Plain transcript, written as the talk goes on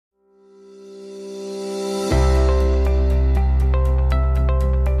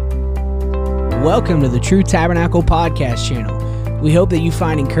Welcome to the True Tabernacle Podcast channel. We hope that you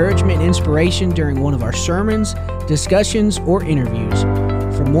find encouragement and inspiration during one of our sermons, discussions, or interviews.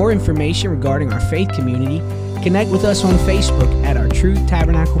 For more information regarding our faith community, connect with us on Facebook at our True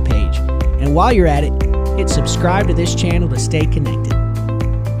Tabernacle page. And while you're at it, hit subscribe to this channel to stay connected.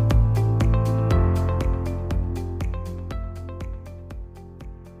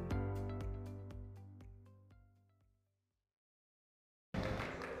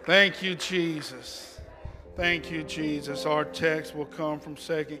 Thank you, Jesus. Thank you, Jesus. Our text will come from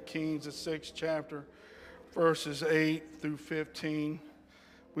 2 Kings, the 6th chapter, verses 8 through 15.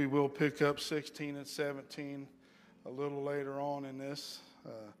 We will pick up 16 and 17 a little later on in this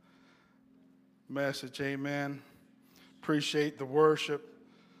message. Amen. Appreciate the worship,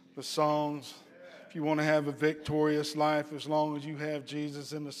 the songs. If you want to have a victorious life, as long as you have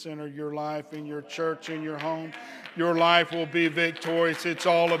Jesus in the center of your life, in your church, in your home, your life will be victorious. It's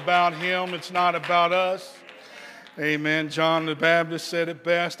all about Him. It's not about us. Amen. John the Baptist said it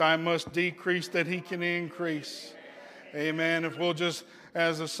best, I must decrease that He can increase. Amen. If we'll just,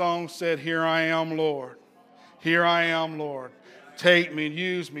 as the song said, here I am, Lord. Here I am, Lord. Take me,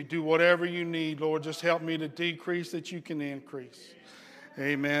 use me, do whatever you need, Lord. Just help me to decrease that you can increase.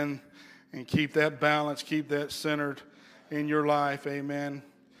 Amen. And keep that balance, keep that centered in your life. Amen.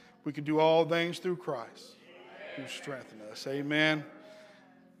 We can do all things through Christ who strengthens us. Amen.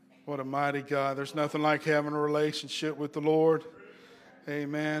 What a mighty God. There's nothing like having a relationship with the Lord.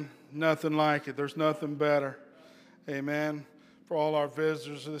 Amen. Nothing like it. There's nothing better. Amen. For all our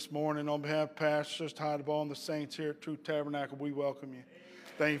visitors this morning, on behalf of Pastors, Tideball, and the saints here at True Tabernacle, we welcome you.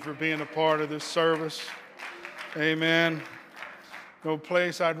 Thank you for being a part of this service. Amen. No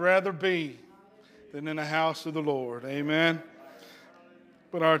place I'd rather be than in the house of the Lord. Amen.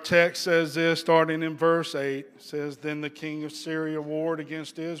 But our text says this, starting in verse 8. It says, Then the king of Syria warred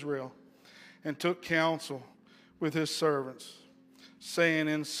against Israel and took counsel with his servants, saying,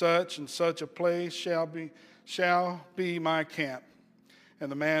 In such and such a place shall be my camp.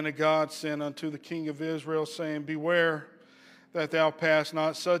 And the man of God sent unto the king of Israel, saying, Beware that thou pass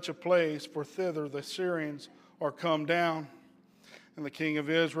not such a place, for thither the Syrians are come down. And the king of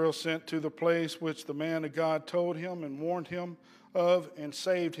Israel sent to the place which the man of God told him and warned him of and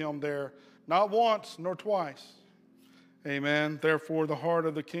saved him there, not once nor twice. Amen. Therefore the heart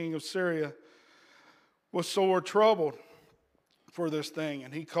of the king of Syria was sore troubled for this thing.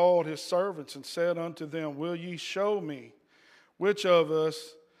 And he called his servants and said unto them, Will ye show me which of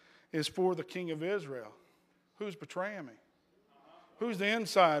us is for the king of Israel? Who's betraying me? Who's the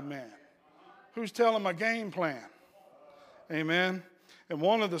inside man? Who's telling my game plan? Amen. And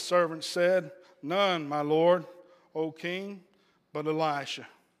one of the servants said, None, my lord, O king, but Elisha,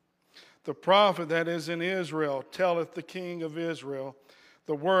 the prophet that is in Israel, telleth the king of Israel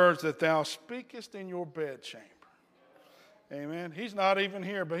the words that thou speakest in your bedchamber. Amen. He's not even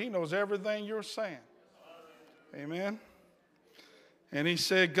here, but he knows everything you're saying. Amen. And he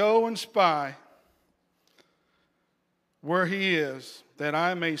said, Go and spy where he is, that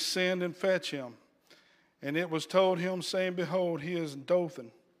I may send and fetch him. And it was told him, saying, Behold, he is in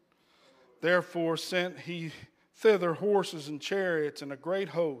Dothan. Therefore sent he thither horses and chariots and a great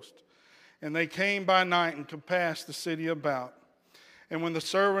host. And they came by night and compassed the city about. And when the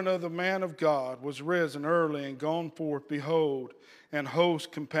servant of the man of God was risen early and gone forth, behold, an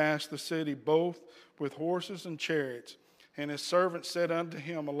host compassed the city, both with horses and chariots. And his servant said unto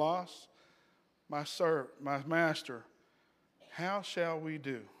him, Alas, my master, how shall we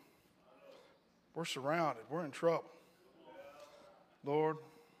do? We're surrounded. We're in trouble. Lord,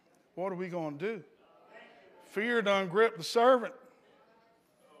 what are we going to do? Fear done grip the servant.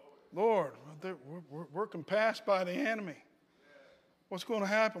 Lord, we're compassed by the enemy. What's going to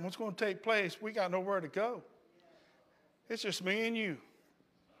happen? What's going to take place? We got nowhere to go. It's just me and you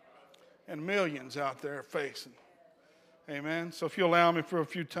and millions out there facing. Amen. So if you allow me for a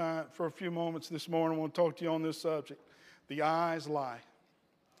few moments this morning, I want to talk to you on this subject. The eyes lie.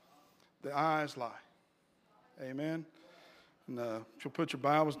 The eyes lie. Amen. And if you'll put your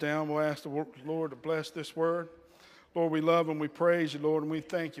Bibles down, we'll ask the Lord to bless this word. Lord, we love and we praise you, Lord, and we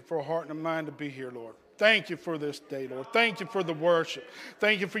thank you for a heart and a mind to be here, Lord. Thank you for this day, Lord. Thank you for the worship.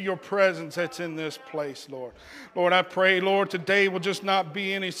 Thank you for your presence that's in this place, Lord. Lord, I pray, Lord, today will just not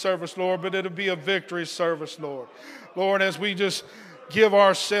be any service, Lord, but it'll be a victory service, Lord. Lord, as we just give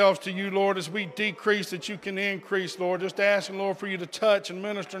ourselves to you, Lord, as we decrease that you can increase, Lord. Just asking, Lord, for you to touch and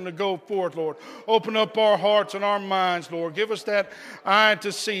minister and to go forth, Lord. Open up our hearts and our minds, Lord. Give us that eye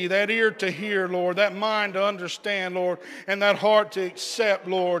to see, that ear to hear, Lord, that mind to understand, Lord, and that heart to accept,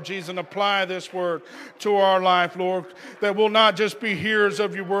 Lord, Jesus, and apply this word to our life, Lord, that we'll not just be hearers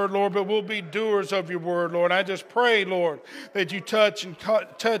of your word, Lord, but we'll be doers of your word, Lord. I just pray, Lord, that you touch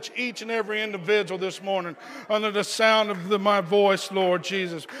each and every individual this morning under the sound of my voice, Lord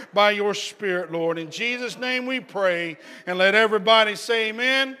Jesus, by your Spirit, Lord. In Jesus' name we pray, and let everybody say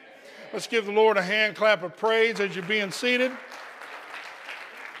amen. Let's give the Lord a hand clap of praise as you're being seated.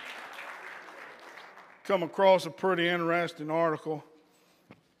 Come across a pretty interesting article.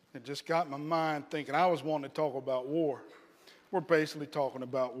 It just got my mind thinking. I was wanting to talk about war. We're basically talking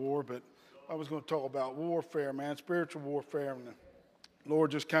about war, but I was going to talk about warfare, man, spiritual warfare. And the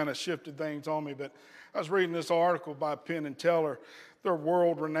Lord just kind of shifted things on me. But I was reading this article by Penn and Teller. They're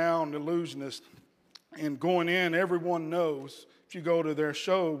world-renowned illusionists. And going in, everyone knows, if you go to their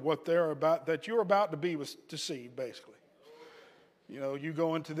show, what they're about, that you're about to be deceived, basically. You know, you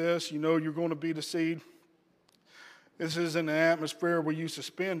go into this, you know you're going to be deceived. This is in an atmosphere where you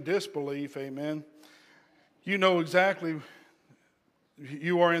suspend disbelief, amen. You know exactly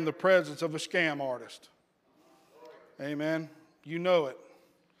you are in the presence of a scam artist. Amen. You know it.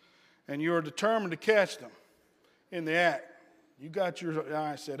 And you are determined to catch them in the act. You got your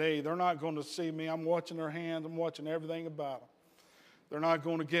eye said, hey, they're not going to see me. I'm watching their hands. I'm watching everything about them. They're not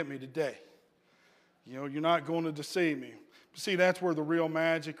going to get me today. You know, you're not going to deceive me. See, that's where the real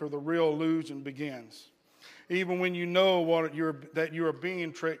magic or the real illusion begins. Even when you know that you are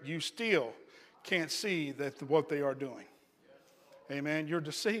being tricked, you still can't see what they are doing. Amen. You're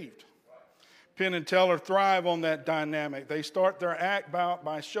deceived. Penn and Teller thrive on that dynamic. They start their act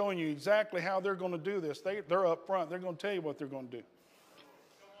by showing you exactly how they're going to do this. They're up front. They're going to tell you what they're going to do.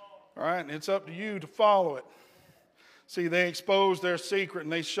 All right, and it's up to you to follow it. See, they expose their secret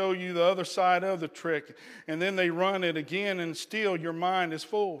and they show you the other side of the trick, and then they run it again, and still your mind is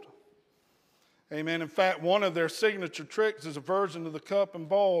fooled. Amen. In fact, one of their signature tricks is a version of the cup and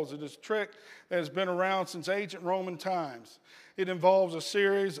balls. It is a trick that has been around since ancient Roman times. It involves a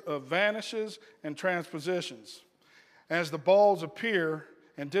series of vanishes and transpositions as the balls appear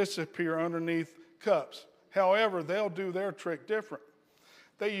and disappear underneath cups. However, they'll do their trick different.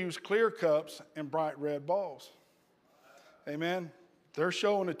 They use clear cups and bright red balls. Amen. They're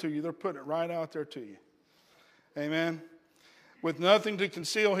showing it to you. They're putting it right out there to you. Amen. With nothing to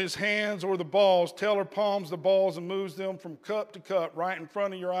conceal his hands or the balls, Teller palms the balls and moves them from cup to cup right in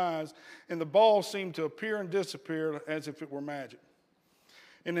front of your eyes, and the balls seem to appear and disappear as if it were magic.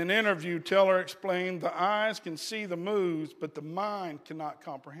 In an interview, Teller explained, the eyes can see the moves, but the mind cannot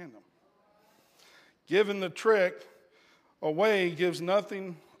comprehend them. Giving the trick away gives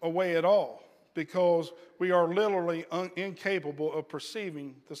nothing away at all, because we are literally incapable of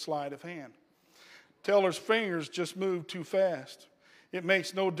perceiving the sleight of hand. Teller's fingers just move too fast. It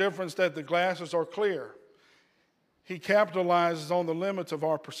makes no difference that the glasses are clear. He capitalizes on the limits of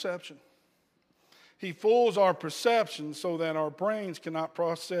our perception. He fools our perception so that our brains cannot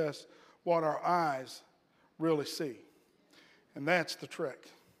process what our eyes really see. And that's the trick.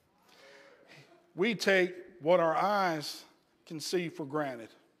 We take what our eyes can see for granted.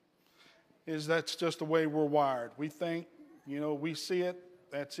 That's just the way we're wired. We think, we see it,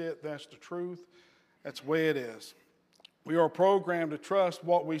 that's the truth. That's the way it is. We are programmed to trust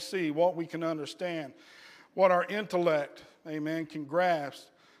what we see, what we can understand, what our intellect, amen, can grasp,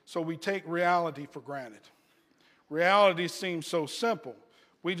 so we take reality for granted. Reality seems so simple.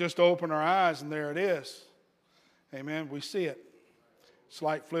 We just open our eyes and there it is. Amen, we see it. It's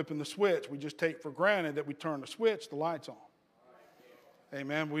like flipping the switch. We just take for granted that we turn the switch, the light's on.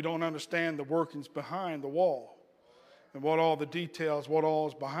 Amen, we don't understand the workings behind the wall. And what all the details, what all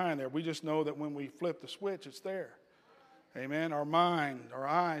is behind there. We just know that when we flip the switch, it's there. Amen. Our mind, our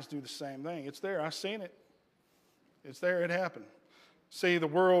eyes do the same thing. It's there. I've seen it. It's there. It happened. See, the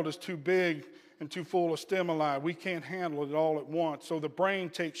world is too big and too full of stimuli. We can't handle it all at once. So the brain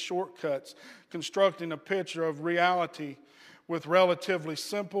takes shortcuts, constructing a picture of reality with relatively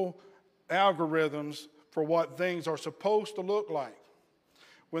simple algorithms for what things are supposed to look like.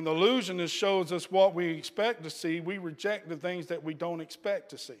 When the illusionist shows us what we expect to see, we reject the things that we don't expect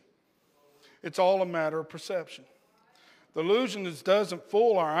to see. It's all a matter of perception. The illusionist doesn't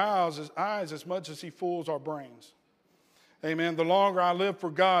fool our eyes as much as he fools our brains. Amen. The longer I live for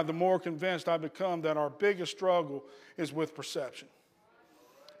God, the more convinced I become that our biggest struggle is with perception.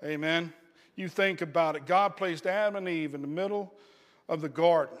 Amen. You think about it. God placed Adam and Eve in the middle of the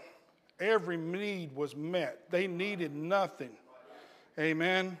garden. Every need was met. They needed nothing.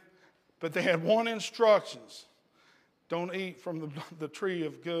 Amen. But they had one instructions. Don't eat from the tree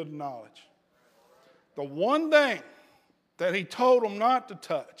of good knowledge. The one thing that he told them not to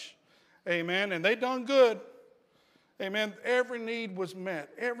touch. Amen. And they done good. Amen. Every need was met.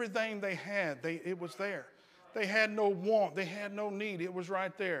 Everything they had, it was there. They had no want. They had no need. It was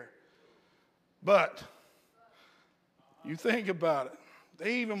right there. But you think about it.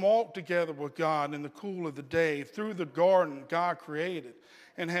 They even walked together with God in the cool of the day through the garden God created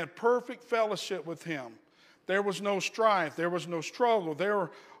and had perfect fellowship with him. There was no strife. There was no struggle.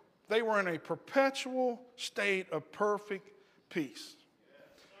 They were in a perpetual state of perfect peace.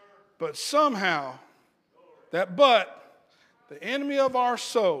 But somehow, the enemy of our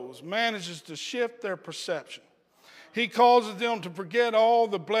souls manages to shift their perception. He causes them to forget all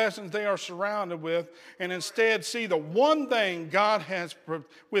the blessings they are surrounded with and instead see the one thing God has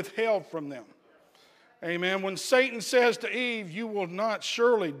withheld from them. Amen. When Satan says to Eve, "You will not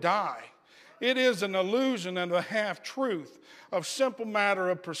surely die," it is an illusion and a half-truth of simple matter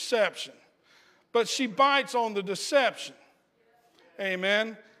of perception. But she bites on the deception.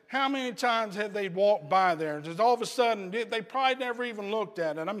 Amen. How many times have they walked by there? Just all of a sudden, they probably never even looked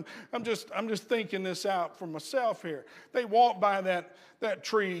at it. I'm just thinking this out for myself here. They walked by that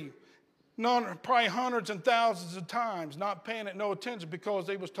tree probably hundreds and thousands of times, not paying it no attention because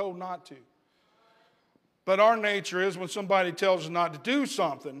they was told not to. But our nature is when somebody tells us not to do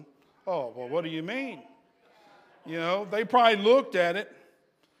something, oh, well, what do you mean? You know, they probably looked at it,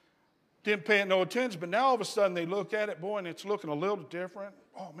 didn't pay it no attention, but now all of a sudden they look at it, boy, and it's looking a little different.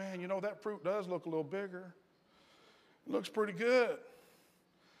 Oh, man, you know, that fruit does look a little bigger. It looks pretty good.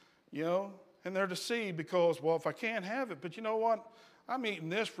 You know, and they're deceived because, well, if I can't have it, but you know what? I'm eating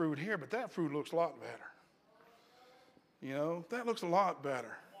this fruit here, but that fruit looks a lot better. You know, that looks a lot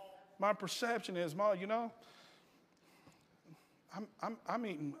better. My perception is, you know, I'm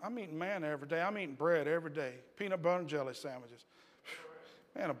eating manna every day. I'm eating bread every day. Peanut butter and jelly sandwiches.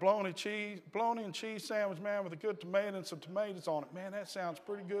 Man, a bologna and cheese sandwich, man, with a good tomato and some tomatoes on it. Man, that sounds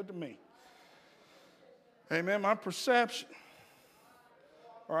pretty good to me. Amen. My perception.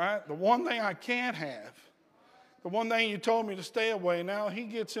 All right. The one thing I can't have, the one thing you told me to stay away, now he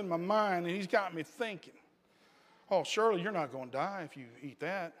gets in my mind and he's got me thinking, oh, surely you're not going to die if you eat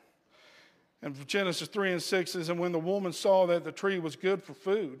that. And Genesis 3:6 says, and when the woman saw that the tree was good for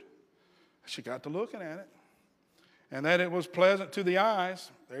food, she got to looking at it. And that it was pleasant to the eyes.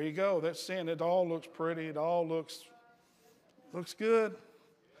 There you go. That's sin. It all looks pretty. It all looks good.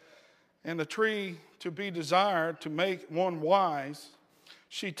 And the tree to be desired to make one wise,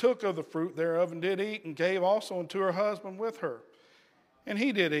 she took of the fruit thereof and did eat and gave also unto her husband with her. And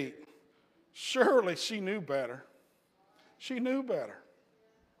he did eat. Surely she knew better. She knew better.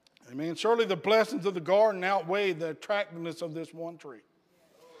 Amen. Surely the blessings of the garden outweighed the attractiveness of this one tree.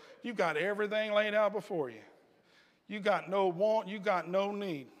 You've got everything laid out before you. You got no want, you got no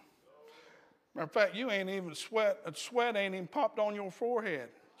need. Matter of fact, you ain't even sweat ain't even popped on your forehead.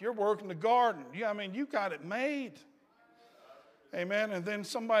 You're working the garden. You got it made. Amen. And then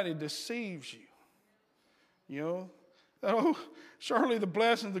somebody deceives you. You know, oh, surely the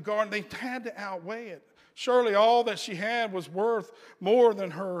blessings of the garden, they had to outweigh it. Surely all that she had was worth more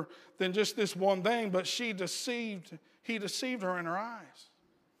than just this one thing, but he deceived her in her eyes.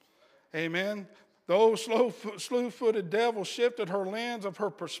 Amen. The old slew-footed devil shifted her lens of her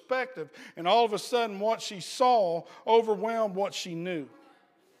perspective, and all of a sudden what she saw overwhelmed what she knew.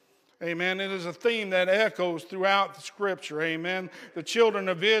 Amen. It is a theme that echoes throughout the Scripture. Amen. The children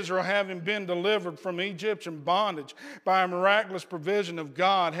of Israel, having been delivered from Egyptian bondage by a miraculous provision of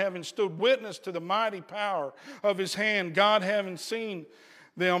God, having stood witness to the mighty power of His hand, God having seen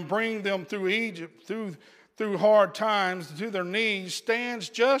them bring them through Egypt, through hard times, to their knees, stands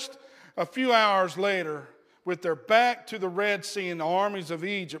just a few hours later with their back to the Red Sea and the armies of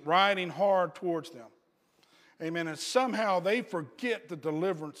Egypt riding hard towards them. Amen. And somehow they forget the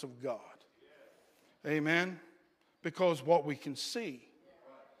deliverance of God. Amen. Because what we can see,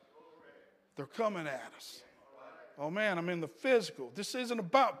 they're coming at us. Oh man, I'm in the physical. This isn't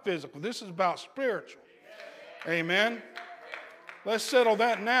about physical. This is about spiritual. Amen. Let's settle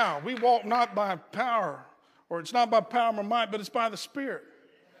that now. We walk not by power, or it's not by power or might, but it's by the Spirit.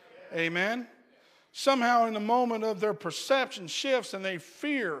 Amen. Somehow in the moment of their perception shifts and they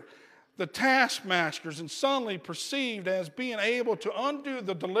fear the taskmasters and suddenly perceived as being able to undo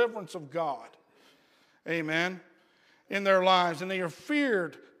the deliverance of God. Amen. In their lives. And they are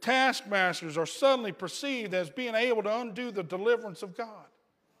feared taskmasters are suddenly perceived as being able to undo the deliverance of God.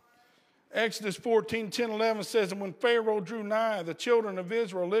 Exodus 14:10-11 says, and when Pharaoh drew nigh, the children of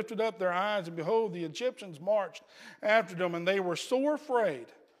Israel lifted up their eyes, and behold, the Egyptians marched after them, and they were sore afraid.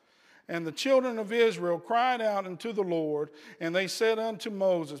 And the children of Israel cried out unto the Lord, and they said unto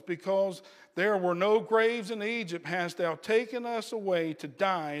Moses, because there were no graves in Egypt, hast thou taken us away to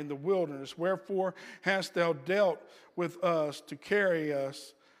die in the wilderness? Wherefore hast thou dealt with us to carry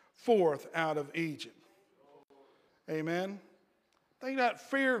us forth out of Egypt? Amen. They got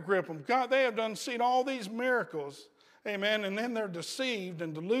fear grip them. God, they have done seen all these miracles. Amen. And then they're deceived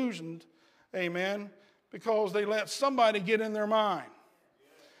and delusioned. Amen. Because they let somebody get in their mind.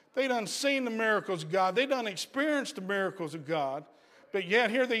 They done seen the miracles of God. They done experienced the miracles of God. But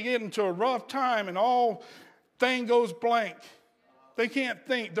yet here they get into a rough time and all thing goes blank. They can't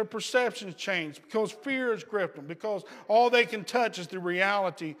think. Their perceptions change because fear has gripped them. Because all they can touch is the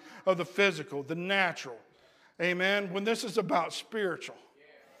reality of the physical, the natural. Amen. When this is about spiritual.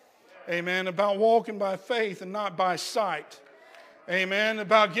 Amen. About walking by faith and not by sight. Amen.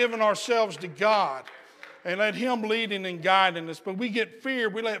 About giving ourselves to God and let Him leading and guiding us. But we get fear.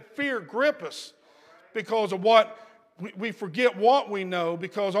 We let fear grip us because of what we forget what we know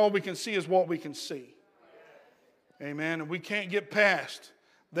because all we can see is what we can see. Amen. And we can't get past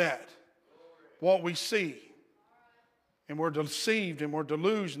that. What we see. And we're deceived and we're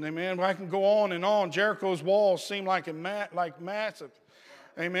delusioned. Amen. I can go on and on. Jericho's walls seem like massive.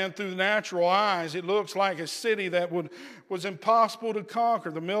 Amen. Through the natural eyes, it looks like a city that was impossible to conquer.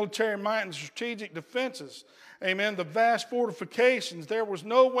 The military might and strategic defenses. Amen. The vast fortifications. There was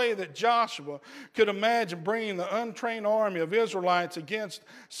no way that Joshua could imagine bringing the untrained army of Israelites against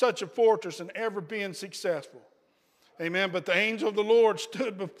such a fortress and ever being successful. Amen. But the angel of the Lord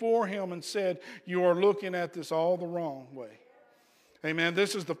stood before him and said, you are looking at this all the wrong way. Amen.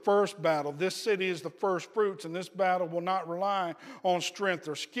 This is the first battle. This city is the first fruits, and this battle will not rely on strength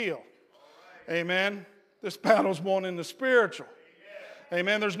or skill. Amen. This battle is won in the spiritual.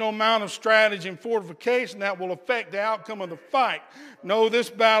 Amen. There's no amount of strategy and fortification that will affect the outcome of the fight. No, this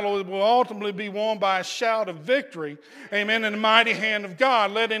battle will ultimately be won by a shout of victory. Amen. In the mighty hand of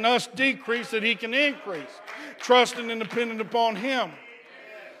God, letting us decrease that He can increase. Trusting and dependent upon Him.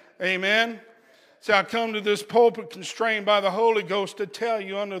 Amen. See, I come to this pulpit constrained by the Holy Ghost to tell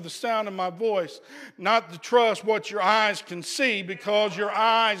you under the sound of my voice not to trust what your eyes can see because your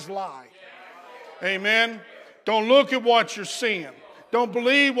eyes lie. Amen. Don't look at what you're seeing. Don't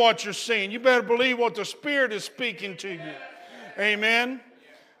believe what you're seeing. You better believe what the Spirit is speaking to you. Amen.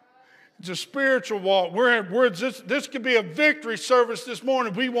 It's a spiritual walk. This could be a victory service this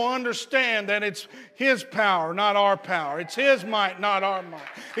morning. We will understand that it's His power, not our power. It's His might, not our might.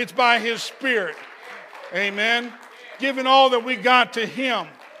 It's by His Spirit. Amen. Giving all that we got to Him.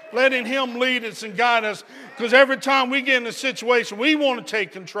 Letting Him lead us and guide us. Because every time we get in a situation, we want to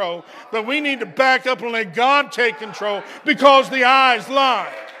take control. But we need to back up and let God take control because the eyes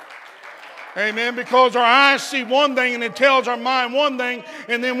lie. Amen. Because our eyes see one thing and it tells our mind one thing.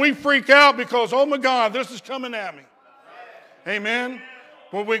 And then we freak out because, oh my God, this is coming at me. Amen.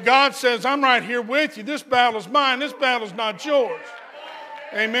 But when God says, I'm right here with you. This battle is mine. This battle is not yours.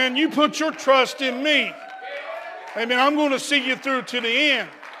 Amen. You put your trust in me. Amen. I'm going to see you through to the end.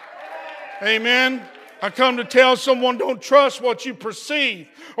 Amen. I come to tell someone don't trust what you perceive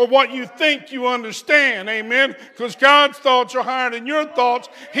or what you think you understand. Amen. Because God's thoughts are higher than your thoughts.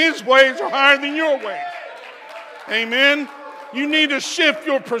 His ways are higher than your ways. Amen. You need to shift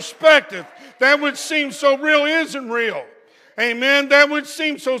your perspective. That which seems so real isn't real. Amen. That which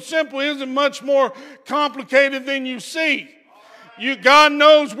seems so simple isn't much more complicated than you see. God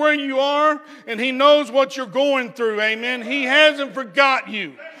knows where you are and He knows what you're going through. Amen. He hasn't forgot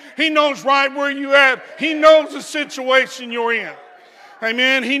you. He knows right where you're at. He knows the situation you're in.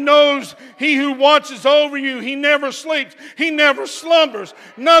 Amen. He knows He who watches over you. He never sleeps. He never slumbers.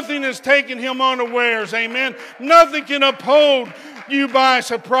 Nothing has taken Him unawares. Amen. Nothing can uphold you by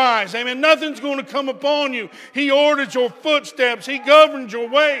surprise. Amen. Nothing's going to come upon you. He orders your footsteps. He governs your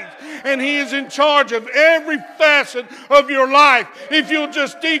ways. And He is in charge of every facet of your life if you'll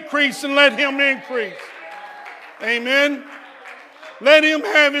just decrease and let Him increase. Amen. Let Him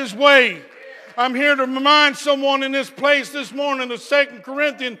have His way. I'm here to remind someone in this place this morning of 2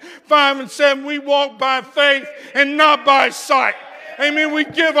 Corinthians 5:7. We walk by faith and not by sight. Amen. We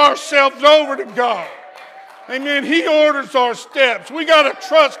give ourselves over to God. Amen. He orders our steps. We got to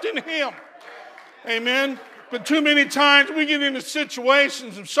trust in Him. Amen. But too many times we get into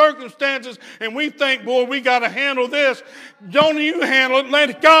situations and circumstances and we think, boy, we got to handle this. Don't you handle it.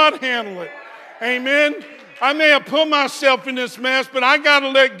 Let God handle it. Amen. I may have put myself in this mess, but I got to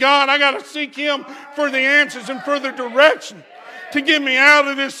let God, I got to seek Him for the answers and for the direction. to get me out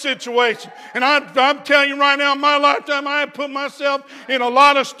of this situation. And I'm telling you right now, in my lifetime, I have put myself in a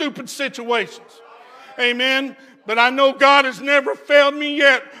lot of stupid situations. Amen. But I know God has never failed me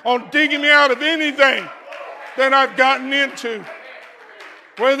yet on digging me out of anything that I've gotten into.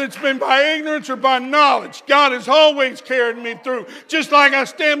 Whether it's been by ignorance or by knowledge, God has always carried me through. Just like I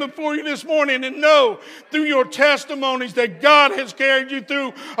stand before you this morning and know through your testimonies that God has carried you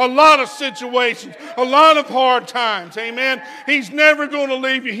through a lot of situations, a lot of hard times. Amen. He's never going to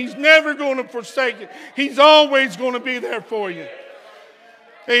leave you. He's never going to forsake you. He's always going to be there for you.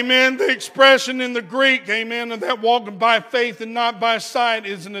 Amen. The expression in the Greek, amen, of that walking by faith and not by sight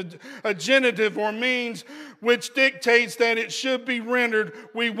is a genitive or means which dictates that it should be rendered,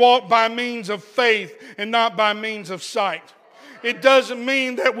 we walk by means of faith and not by means of sight. It doesn't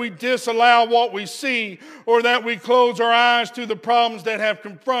mean that we disallow what we see or that we close our eyes to the problems that have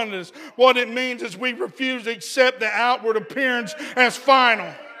confronted us. What it means is we refuse to accept the outward appearance as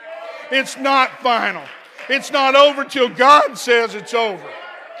final. It's not final. It's not over till God says it's over.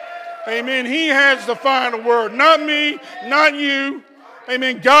 Amen. He has the final word. Not me, not you.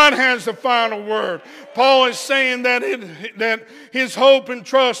 Amen. God has the final word. Paul is saying that his hope and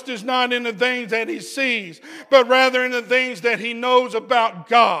trust is not in the things that he sees, but rather in the things that he knows about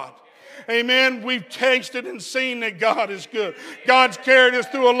God. Amen. We've tasted and seen that God is good. God's carried us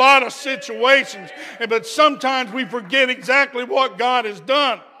through a lot of situations, but sometimes we forget exactly what God has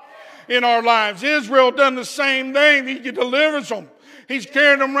done in our lives. Israel done the same thing. He delivers them. He's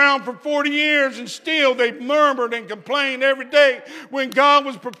carried them around for 40 years and still they murmured and complained every day when God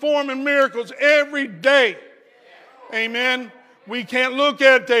was performing miracles every day. Amen. We can't look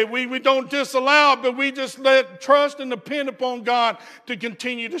at that. We don't disallow it, but we just trust and depend upon God to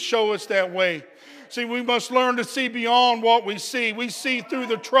continue to show us that way. See, we must learn to see beyond what we see. We see through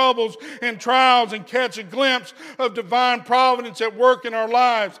the troubles and trials and catch a glimpse of divine providence at work in our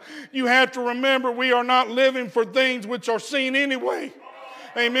lives. You have to remember we are not living for things which are seen anyway.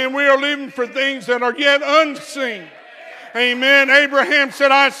 Amen. We are living for things that are yet unseen. Amen. Abraham said,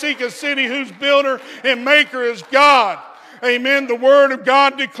 I seek a city whose builder and maker is God. Amen. The word of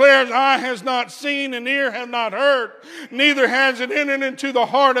God declares, eye has not seen and ear has not heard, neither has it entered into the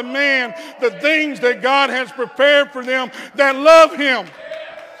heart of man the things that God has prepared for them that love him.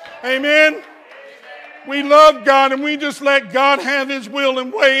 Amen. We love God and we just let God have his will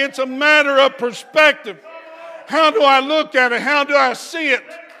and way. It's a matter of perspective. How do I look at it? How do I see it?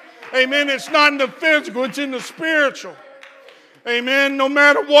 Amen. It's not in the physical, it's in the spiritual. Amen. No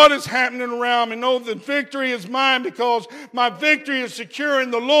matter what is happening around me, know that victory is mine because my victory is secure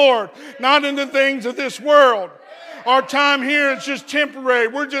in the Lord, not in the things of this world. Our time here is just temporary.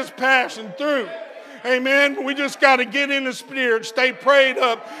 We're just passing through. Amen. We just got to get in the spirit, stay prayed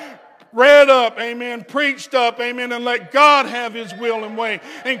up, read up, amen, preached up, amen, and let God have his will and way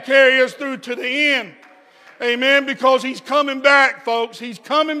and carry us through to the end. Amen. Because he's coming back, folks. He's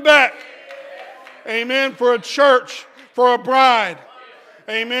coming back. Amen. For a church, for a bride.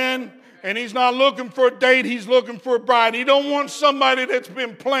 Amen. And he's not looking for a date. He's looking for a bride. He don't want somebody that's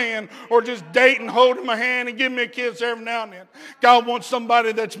been playing or just dating, holding my hand and giving me a kiss every now and then. God wants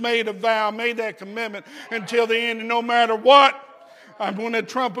somebody that's made a vow, made that commitment until the end. And no matter what, when the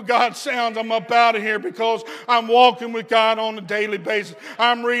trump of God sounds, I'm up out of here because I'm walking with God on a daily basis.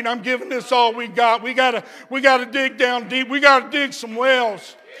 I'm reading. I'm giving this all we got. We got to dig down deep. We got to dig some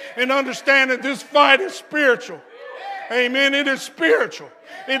wells and understand that this fight is spiritual. Amen. It is spiritual.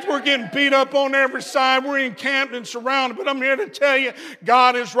 We're getting beat up on every side. We're encamped and surrounded. But I'm here to tell you,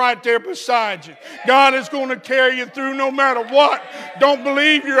 God is right there beside you. God is going to carry you through no matter what. Don't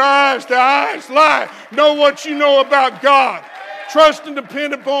believe your eyes. The eyes lie. Know what you know about God. Trust and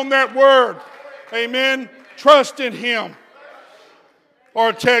depend upon that word. Amen. Trust in him.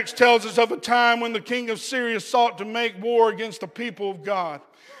 Our text tells us of a time when the king of Syria sought to make war against the people of God.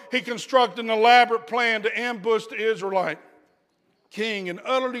 He constructed an elaborate plan to ambush the Israelite king and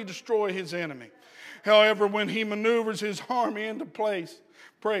utterly destroy his enemy. However, when he maneuvers his army into place,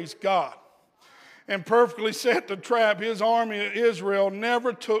 praise God, and perfectly set the trap, his army of Israel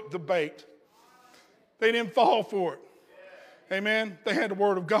never took the bait. They didn't fall for it. Amen. They had the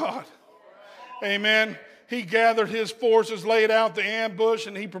word of God. Amen. He gathered his forces, laid out the ambush,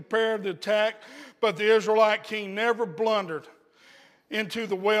 and he prepared the attack. But the Israelite king never blundered into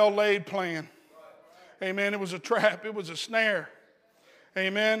the well-laid plan. Amen. It was a trap. It was a snare.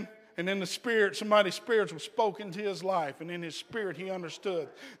 Amen. And in the spirit, somebody's spirit was spoken into his life. And in his spirit, he understood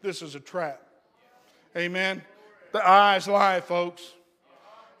this is a trap. Amen. The eyes lie, folks.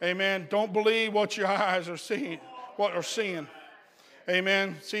 Amen. Don't believe what your eyes are seeing.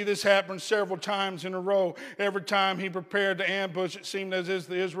 Amen. See, this happened several times in a row. Every time he prepared to ambush, it seemed as if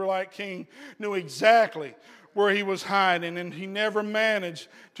the Israelite king knew exactly where he was hiding, and he never managed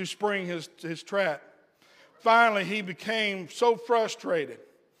to spring his trap. Finally, he became so frustrated,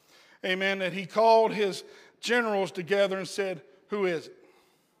 amen, that he called his generals together and said, "Who is it?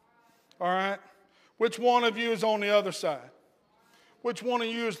 All right? Which one of you is on the other side? Which one of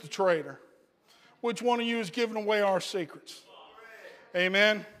you is the traitor? Which one of you is giving away our secrets?"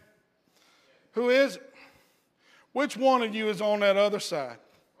 Amen. Who is it? Which one of you is on that other side?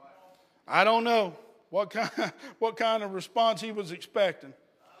 I don't know what kind of response he was expecting.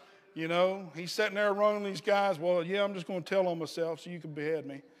 You know, he's sitting there running these guys. Well, yeah, I'm just going to tell on myself so you can behead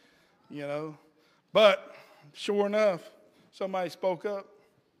me. You know, but sure enough, somebody spoke up.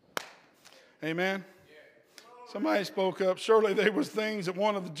 Amen. Somebody spoke up. Surely there was things that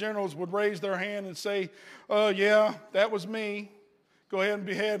one of the generals would raise their hand and say, yeah, that was me. Go ahead and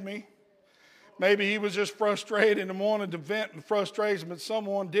behead me. Maybe he was just frustrated and wanted to vent the frustration, but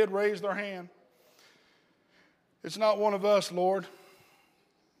someone did raise their hand. It's not one of us, Lord.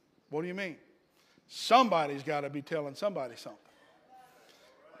 What do you mean? Somebody's got to be telling somebody something.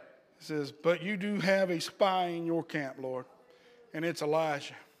 It says, but you do have a spy in your camp, Lord, and it's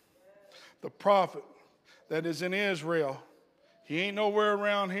Elijah, the prophet that is in Israel. He ain't nowhere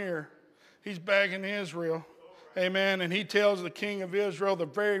around here. He's back in Israel. Amen. And he tells the king of Israel the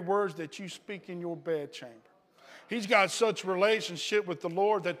very words that you speak in your bedchamber. He's got such relationship with the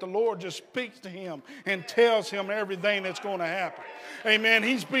Lord that the Lord just speaks to him and tells him everything that's going to happen. Amen.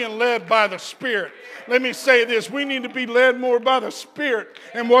 He's being led by the Spirit. Let me say this. We need to be led more by the Spirit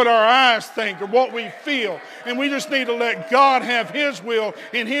and what our eyes think or what we feel. And we just need to let God have His will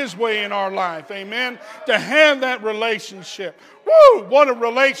and His way in our life. Amen. To have that relationship. Woo! What a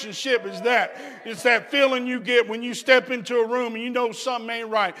relationship is that? It's that feeling you get when you step into a room and you know something ain't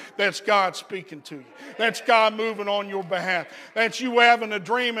right. That's God speaking to you. That's God moving on your behalf. That's you having a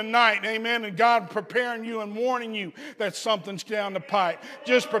dream at night, amen, and God preparing you and warning you that something's down the pipe.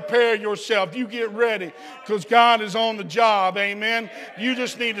 Just prepare yourself. You get ready because God is on the job, amen. You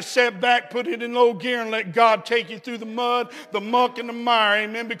just need to sit back, put it in low gear, and let God take you through the mud, the muck, and the mire,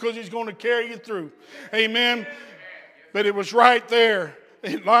 amen, because He's going to carry you through, amen. But it was right there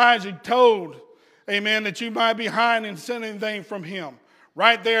that Elijah told, amen, that you might be hiding and send anything from him.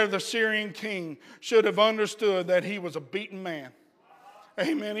 Right there, the Syrian king should have understood that he was a beaten man.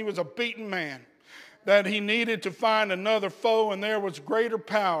 Amen. He was a beaten man. That he needed to find another foe, and there was greater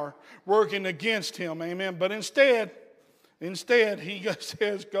power working against him. Amen. But instead, he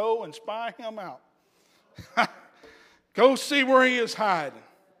says, go and spy him out. Go see where he is hiding.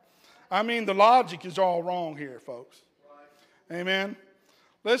 I mean, the logic is all wrong here, folks. Amen.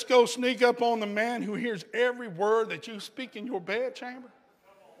 Let's go sneak up on the man who hears every word that you speak in your bedchamber.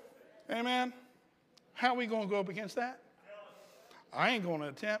 Amen. How are we going to go up against that? I ain't going to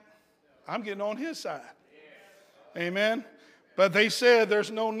attempt. I'm getting on his side. Amen. But they said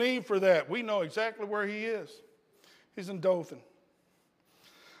there's no need for that. We know exactly where he is. He's in Dothan.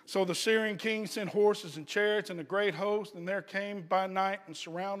 So the Syrian king sent horses and chariots and a great host, and there came by night and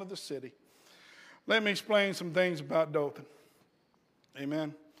surrounded the city. Let me explain some things about Dothan.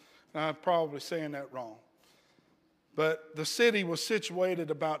 Amen. Now, I'm probably saying that wrong. But the city was situated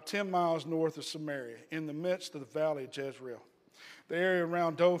about 10 miles north of Samaria, in the midst of the valley of Jezreel. The area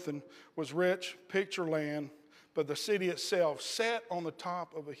around Dothan was rich, picture land, but the city itself sat on the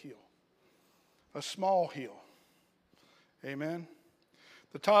top of a hill, a small hill. Amen.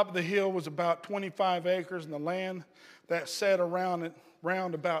 The top of the hill was about 25 acres, and the land that sat around it,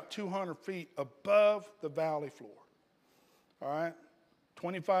 round about 200 feet above the valley floor. All right?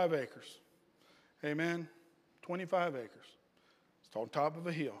 25 acres. Amen. 25 acres. It's on top of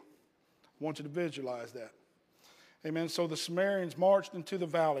a hill. I want you to visualize that. Amen. So the Samaritans marched into the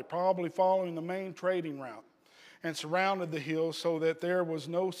valley, probably following the main trading route, and surrounded the hill so that there was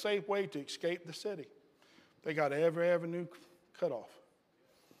no safe way to escape the city. They got every avenue cut off.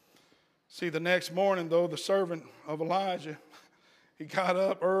 See, the next morning, though, the servant of Elijah, he got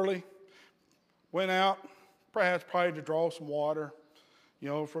up early, went out, perhaps probably to draw some water,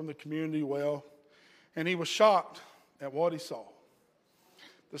 from the community well, and he was shocked at what he saw.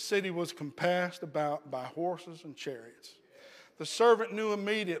 The city was compassed about by horses and chariots. The servant knew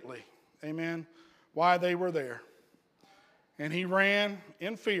immediately, amen, why they were there. And he ran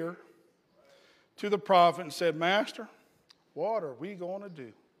in fear to the prophet and said, Master, what are we going to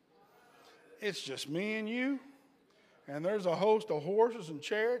do? It's just me and you, and there's a host of horses and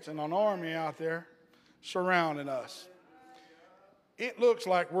chariots and an army out there surrounding us. It looks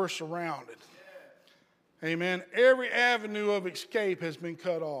like we're surrounded. Amen. Every avenue of escape has been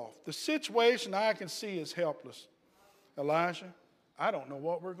cut off. The situation I can see is helpless. Elijah, I don't know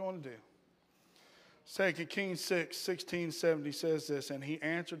what we're going to do. 2 Kings 6, 16, 70 says this, and he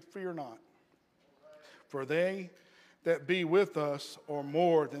answered, fear not, for they that be with us are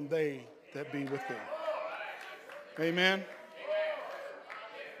more than they that be with them. Amen.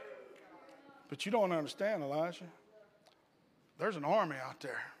 But you don't understand, Elijah. There's an army out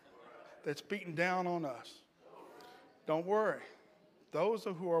there that's beating down on us. Don't worry. Those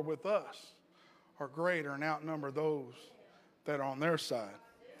who are with us are greater and outnumber those that are on their side.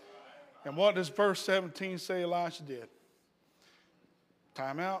 And what does verse 17 say Elisha did?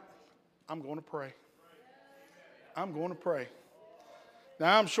 Time out. I'm going to pray. I'm going to pray.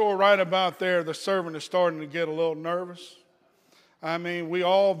 Now, I'm sure right about there, the servant is starting to get a little nervous. I mean, we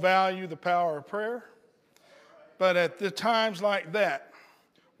all value the power of prayer. But at the times like that,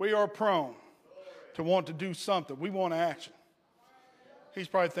 we are prone to want to do something. We want action. He's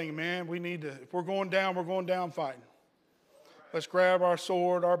probably thinking, man, we need to, if we're going down fighting. Let's grab our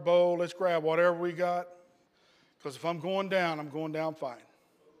sword, our bow, let's grab whatever we got. Because if I'm going down fighting.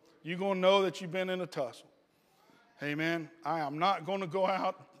 You're going to know that you've been in a tussle. Amen. I am not going to go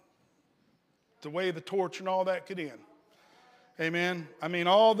out the way the torch and all that could end. Amen. I mean,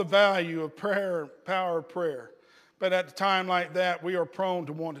 all the value of prayer, power of prayer. But at a time like that, we are prone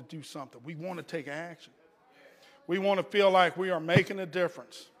to want to do something. We want to take action. We want to feel like we are making a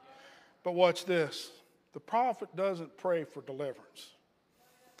difference. But watch this. The prophet doesn't pray for deliverance.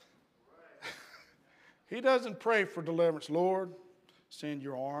 He doesn't pray for deliverance. Lord, send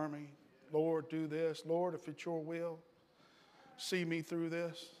your army. Lord, do this. Lord, if it's your will, see me through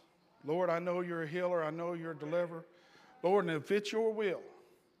this. Lord, I know you're a healer. I know you're a deliverer. Lord, and if it's your will,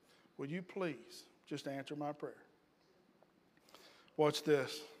 will you please just answer my prayer? Watch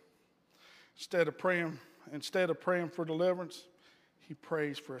this. Instead of praying for deliverance, he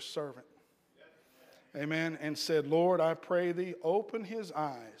prays for a servant. Amen. And said, Lord, I pray thee, open his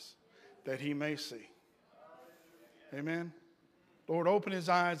eyes that he may see. Amen. Lord, open his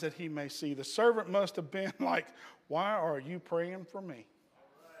eyes that he may see. The servant must have been like, why are you praying for me?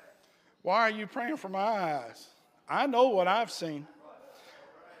 Why are you praying for my eyes? I know what I've seen.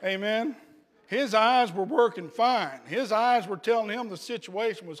 Amen. His eyes were working fine. His eyes were telling him the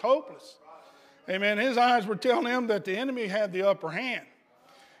situation was hopeless. Amen. His eyes were telling him that the enemy had the upper hand.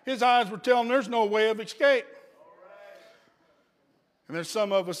 His eyes were telling him there's no way of escape. And there's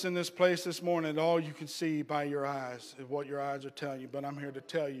some of us in this place this morning that all you can see by your eyes is what your eyes are telling you. But I'm here to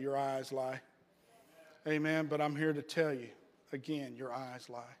tell you, your eyes lie. Amen. But I'm here to tell you, again, your eyes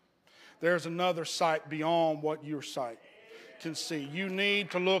lie. There's another sight beyond what your sight can see. You need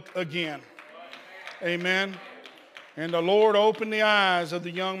to look again. Amen. And the Lord opened the eyes of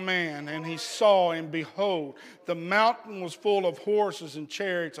the young man, and he saw, and behold, the mountain was full of horses and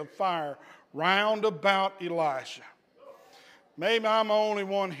chariots of fire round about Elisha. Maybe I'm the only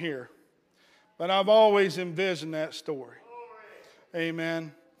one here, but I've always envisioned that story.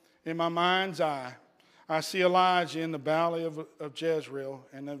 Amen. In my mind's eye, I see Elijah in the valley of Jezreel,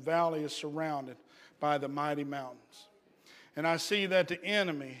 and the valley is surrounded by the mighty mountains. And I see that the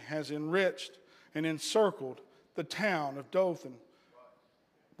enemy has enriched and encircled the town of Dothan,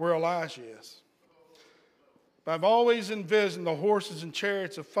 where Elijah is. But I've always envisioned the horses and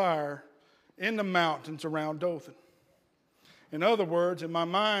chariots of fire in the mountains around Dothan. In other words, in my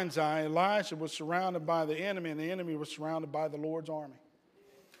mind's eye, Elijah was surrounded by the enemy, and the enemy was surrounded by the Lord's army.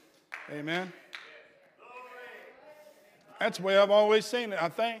 Amen. That's the way I've always seen it, I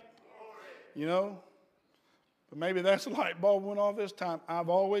think. You know, but maybe that's the light bulb went off this time. I've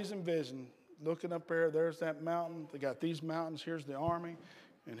always envisioned looking up there, there's that mountain. They got these mountains. Here's the army.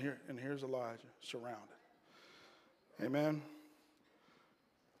 And here's Elijah surrounded. Amen.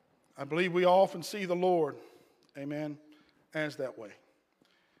 I believe we often see the Lord, amen, as that way.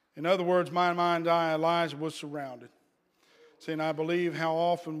 In other words, my mind's eye, Elijah was surrounded. See, and I believe how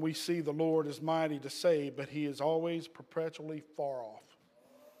often we see the Lord as mighty to save, but he is always perpetually far off.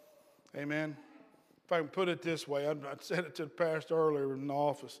 Amen. If I can put it this way, I said it to the pastor earlier in the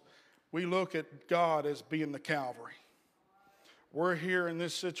office. We look at God as being the Calvary. We're here in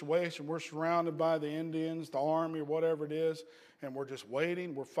this situation. We're surrounded by the Indians, the army, or whatever it is, and we're just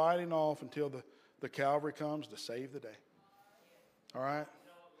waiting. We're fighting off until the Calvary comes to save the day. All right?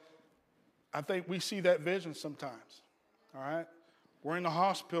 I think we see that vision sometimes. All right? We're in the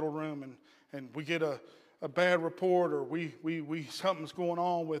hospital room, and we get a bad report, or we something's going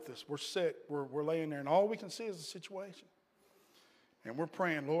on with us. We're sick. We're laying there, and all we can see is the situation. And we're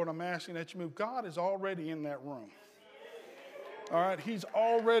praying, Lord, I'm asking that you move. God is already in that room. All right? He's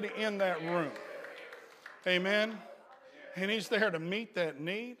already in that room. Amen. And he's there to meet that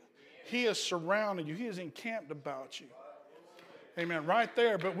need. He has surrounded you. He is encamped about you. Amen. Right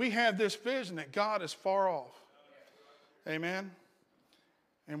there. But we have this vision that God is far off. Amen.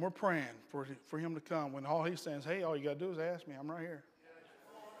 And we're praying for him to come. When all he says, hey, all you got to do is ask me. I'm right here.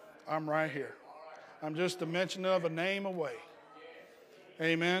 I'm right here. I'm just a mention of a name away.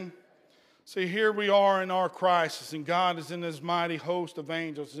 Amen. See, here we are in our crisis, and God is in his mighty host of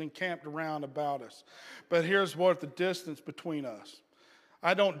angels encamped around about us. But here's what the distance between us.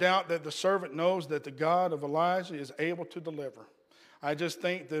 I don't doubt that the servant knows that the God of Elijah is able to deliver. I just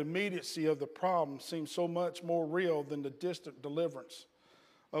think the immediacy of the problem seems so much more real than the distant deliverance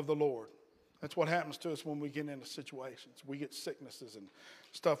of the Lord. That's what happens to us when we get into situations. We get sicknesses and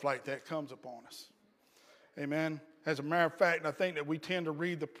stuff like that comes upon us. Amen. As a matter of fact, I think that we tend to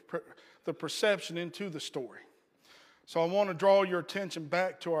read the perception into the story. So I want to draw your attention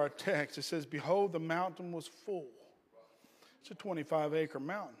back to our text. It says, behold, the mountain was full. It's a 25-acre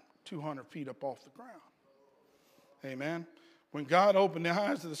mountain, 200 feet up off the ground. Amen. When God opened the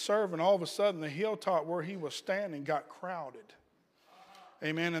eyes of the servant, all of a sudden the hilltop where he was standing got crowded.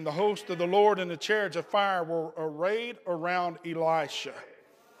 Amen. And the host of the Lord and the chariots of fire were arrayed around Elisha.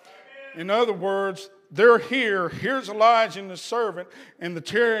 In other words, they're here. Here's Elijah and the servant, and the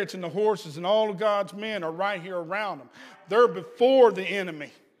chariots and the horses and all of God's men are right here around them. They're before the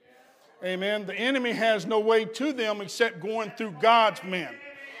enemy. Amen. The enemy has no way to them except going through God's men.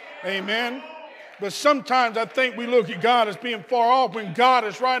 Amen. But sometimes I think we look at God as being far off when God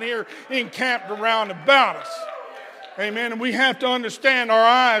is right here encamped around about us. Amen. And we have to understand our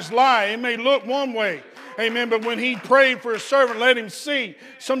eyes lie. It may look one way. Amen. But when he prayed for his servant, let him see.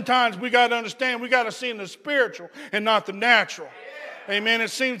 Sometimes we got to understand we got to see in the spiritual and not the natural. Amen. It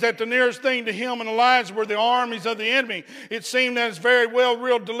seems that the nearest thing to him and Elijah were the armies of the enemy. It seemed that it's very well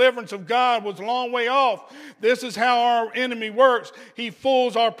real deliverance of God was a long way off. This is how our enemy works. He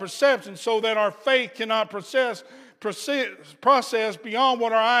fools our perception so that our faith cannot process beyond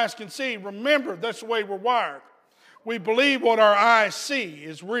what our eyes can see. Remember, that's the way we're wired. We believe what our eyes see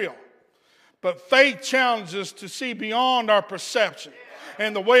is real. But faith challenges us to see beyond our perception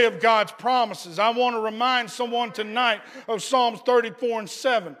and the way of God's promises. I want to remind someone tonight of Psalms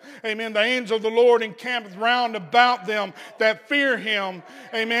 34:7. Amen. The angel of the Lord encampeth round about them that fear him.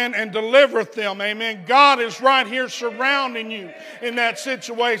 Amen. And delivereth them. Amen. God is right here surrounding you in that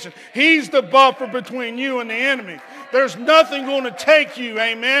situation. He's the buffer between you and the enemy. There's nothing going to take you.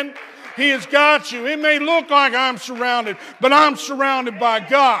 Amen. He has got you. It may look like I'm surrounded, but I'm surrounded by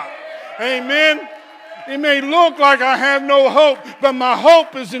God. Amen. It may look like I have no hope, but my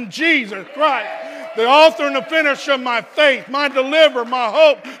hope is in Jesus Christ, the author and the finisher of my faith, my deliverer, my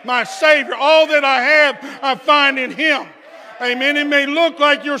hope, my Savior. All that I have, I find in him. Amen. It may look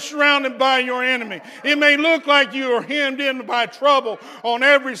like you're surrounded by your enemy. It may look like you are hemmed in by trouble on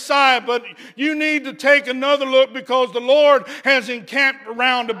every side, but you need to take another look because the Lord has encamped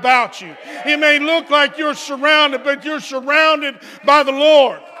around about you. It may look like you're surrounded, but you're surrounded by the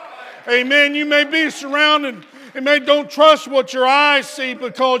Lord. Amen. You may be surrounded. Don't trust what your eyes see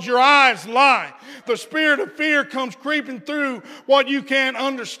because your eyes lie. The spirit of fear comes creeping through what you can't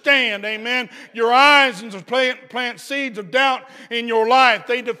understand. Amen. Your eyes plant seeds of doubt in your life.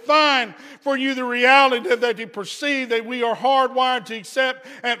 They define for you the reality that they perceive that we are hardwired to accept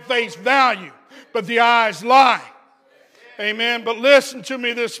at face value. But the eyes lie. Amen. But listen to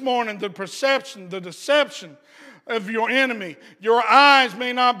me this morning. The perception, the deception of your enemy. Your eyes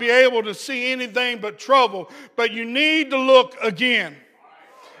may not be able to see anything but trouble, but you need to look again.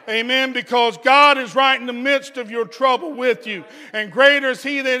 Amen. Because God is right in the midst of your trouble with you. And greater is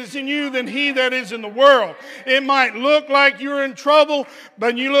he that is in you than he that is in the world. It might look like you're in trouble,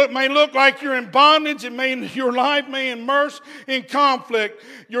 but may look like you're in bondage. Your life may immerse in conflict.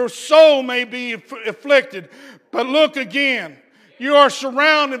 Your soul may be afflicted. But look again. You are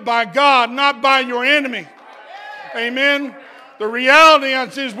surrounded by God, not by your enemy. Amen. The reality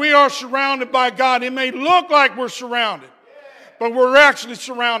is we are surrounded by God. It may look like we're surrounded, but we're actually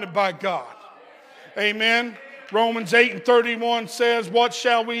surrounded by God. Amen. Romans 8:31 says, what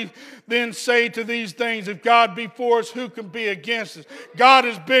shall we then say to these things? If God be for us, who can be against us? God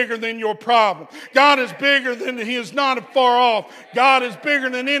is bigger than your problem. God is bigger than, he is not far off. God is bigger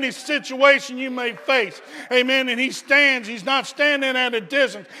than any situation you may face. Amen. And he stands. He's not standing at a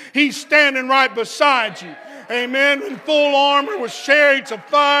distance. He's standing right beside you. Amen. In full armor with chariots of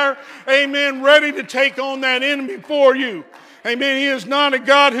fire. Amen. Ready to take on that enemy for you. Amen. He is not a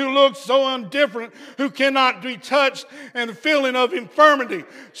God who looks so indifferent, who cannot be touched and the feeling of infirmity.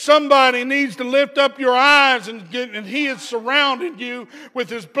 Somebody needs to lift up your eyes and He has surrounded you with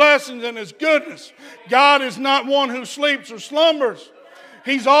His blessings and His goodness. God is not one who sleeps or slumbers.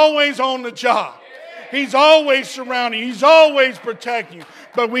 He's always on the job. He's always surrounding you. He's always protecting you.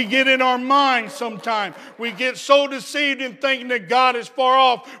 But we get in our minds sometimes. We get so deceived in thinking that God is far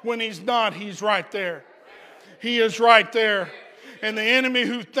off when He's not. He's right there. He is right there. And the enemy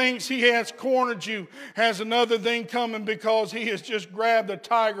who thinks he has cornered you has another thing coming, because he has just grabbed the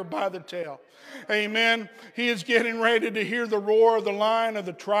tiger by the tail. Amen. He is getting ready to hear the roar of the lion of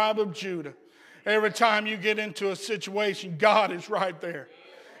the tribe of Judah. Every time you get into a situation, God is right there.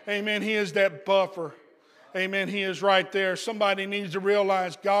 Amen. He is that buffer. Amen. He is right there. Somebody needs to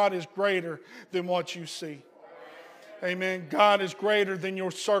realize God is greater than what you see. Amen. God is greater than your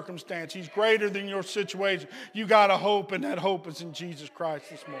circumstance. He's greater than your situation. You got a hope, and that hope is in Jesus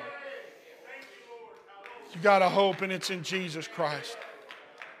Christ this morning. You got a hope, and it's in Jesus Christ.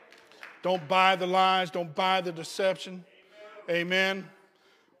 Don't buy the lies. Don't buy the deception. Amen.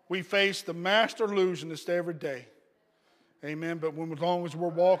 We face the master illusionist every day. Amen. But as long as we're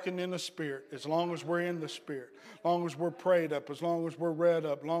walking in the Spirit, as long as we're in the Spirit, as long as we're prayed up, as long as we're read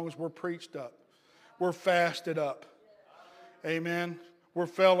up, as long as we're preached up, we're fasted up. Amen. We're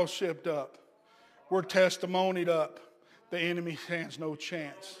fellowshipped up. We're testimonied up. The enemy stands no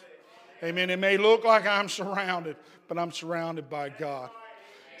chance. Amen. It may look like I'm surrounded, but I'm surrounded by God.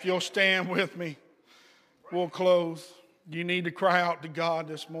 If you'll stand with me, we'll close. You need to cry out to God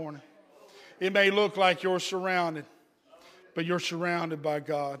this morning. It may look like you're surrounded, but you're surrounded by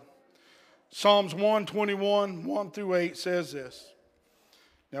God. Psalms 121, 1 through 8 says this.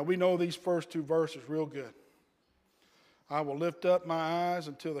 Now we know these first two verses real good. I will lift up my eyes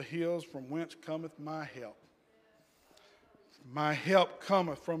until the hills from whence cometh my help. My help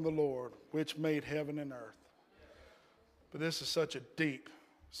cometh from the Lord, which made heaven and earth. But this is such a deep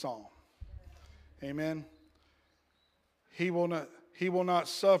psalm. Amen. He will not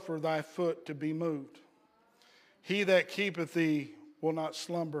suffer thy foot to be moved. He that keepeth thee will not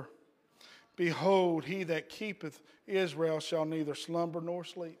slumber. Behold, he that keepeth Israel shall neither slumber nor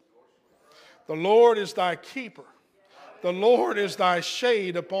sleep. The Lord is thy keeper. The Lord is thy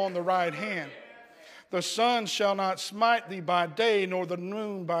shade upon the right hand. The sun shall not smite thee by day, nor the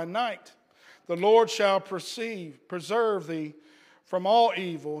moon by night. The Lord shall preserve thee from all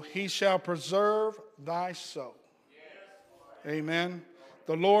evil. He shall preserve thy soul. Amen.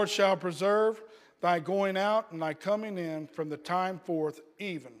 The Lord shall preserve thy going out and thy coming in from the time forth,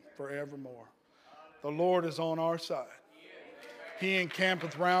 even forevermore. The Lord is on our side. He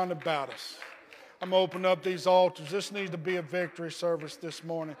encampeth round about us. I'm going to open up these altars. This needs to be a victory service this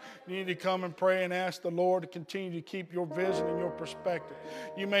morning. You need to come and pray and ask the Lord to continue to keep your vision and your perspective.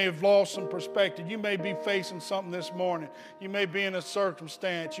 You may have lost some perspective. You may be facing something this morning. You may be in a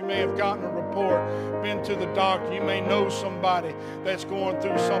circumstance. You may have gotten a report, been to the doctor. You may know somebody that's going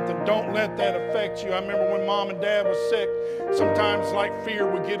through something. Don't let that affect you. I remember when Mom and Dad was sick, sometimes like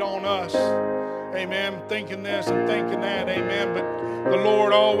fear would get on us. Amen. Thinking this and thinking that. Amen. But the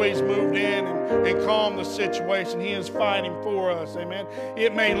Lord always moved in and calmed the situation. He is fighting for us. Amen.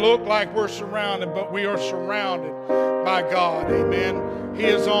 It may look like we're surrounded, but we are surrounded by God. Amen. He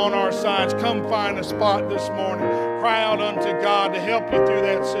is on our sides. Come find a spot this morning. Cry out unto God to help you through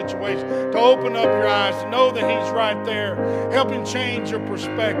that situation. To open up your eyes, to know that He's right there. Help Him change your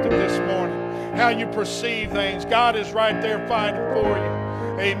perspective this morning. How you perceive things. God is right there fighting for you.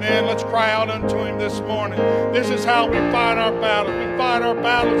 Amen. Let's cry out unto Him this morning. This is how we fight our battles. We fight our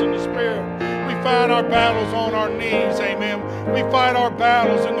battles in the Spirit. We fight our battles on our knees. Amen. We fight our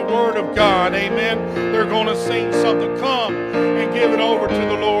battles in the Word of God. Amen. They're going to sing something. Come and give it over to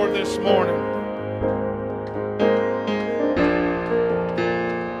the Lord this morning.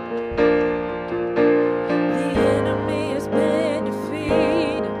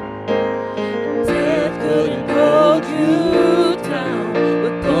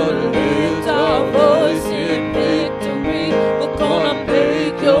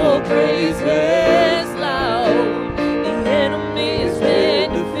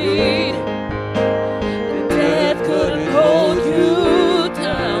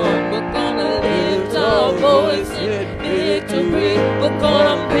 Gonna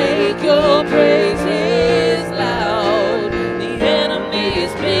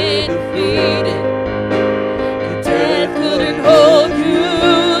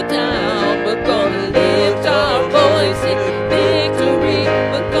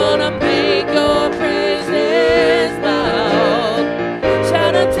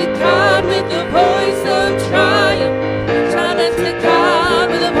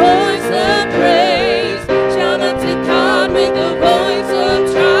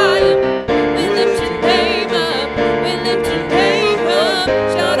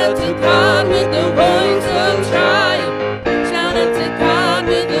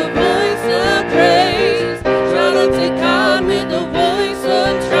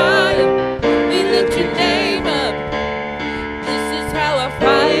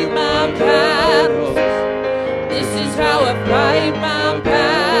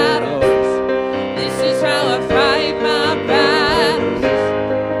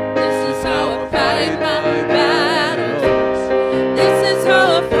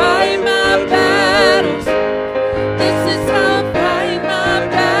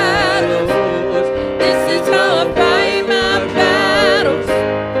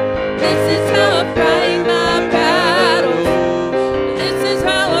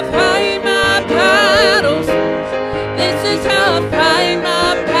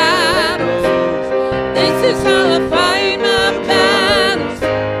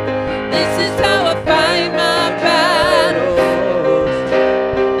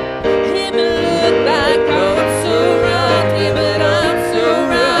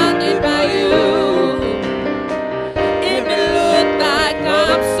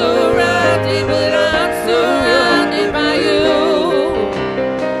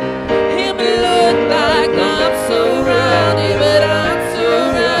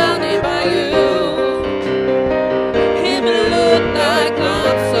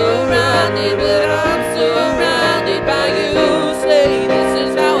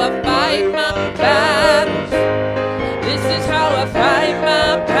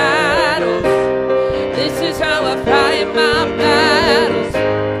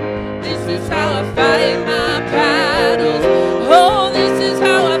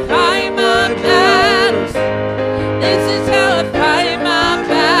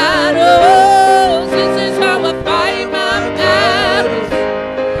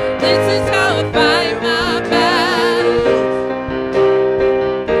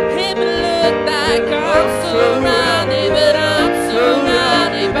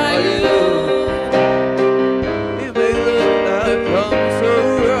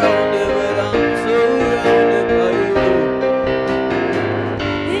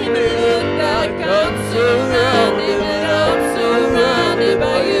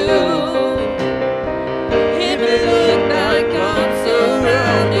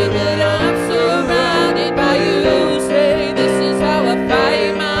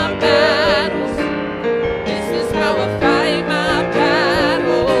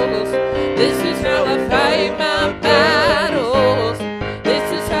This